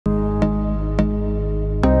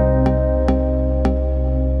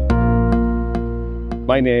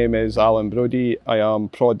My name is Brodie. I am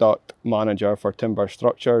Product Manager for Timber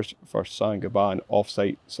Structures for Saint-Gobain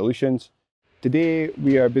Off-Site Solutions. Today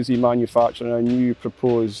we are busy manufacturing a new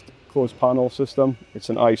proposed closed panel system. It's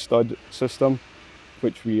an I-stud system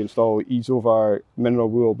which we install ease-over mineral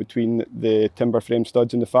wool between the timber frame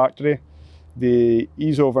studs in the factory. The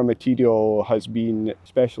ease-over material has been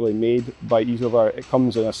specially made by ease-over. It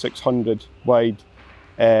comes in a 600 wide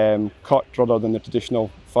cut rather than the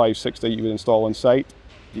traditional 560 you would install on site.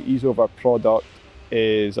 The ease-over product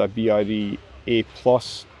is a BRE A+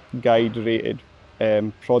 guide rated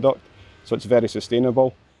product, so it's very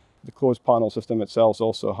sustainable. The closed panel system itself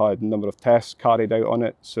also had a number of tests carried out on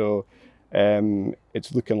it, so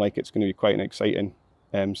it's looking like it's going to be quite an exciting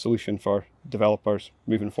solution for developers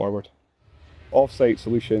moving forward. Off-Site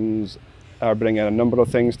Solutions are bringing a number of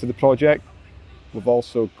things to the project. We've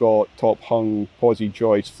also got top-hung Posi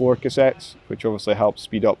Joist floor cassettes, which obviously helps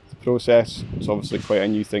speed up the process. It's obviously quite a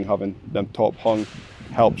new thing having them top-hung.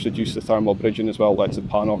 Helps reduce the thermal bridging as well, lets the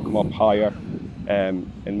panel come up higher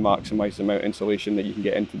and maximise the amount of insulation that you can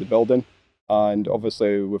get into the building. And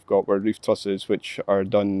obviously we've got our roof trusses, which are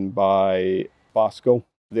done by Basco.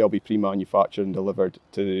 They'll be pre-manufactured and delivered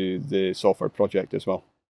to the software project as well.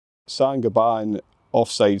 Saint-Gobain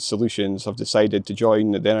Off-Site Solutions have decided to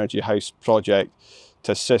join the Energy House project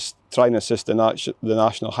to try and assist the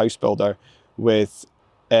national house builder with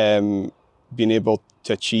being able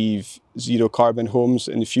to achieve zero carbon homes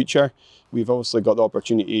in the future. We've obviously got the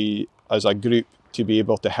opportunity as a group to be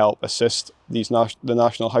able to help assist the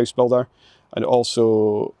national house builder and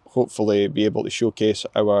also hopefully be able to showcase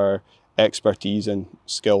our expertise and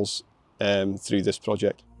skills through this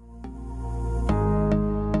project.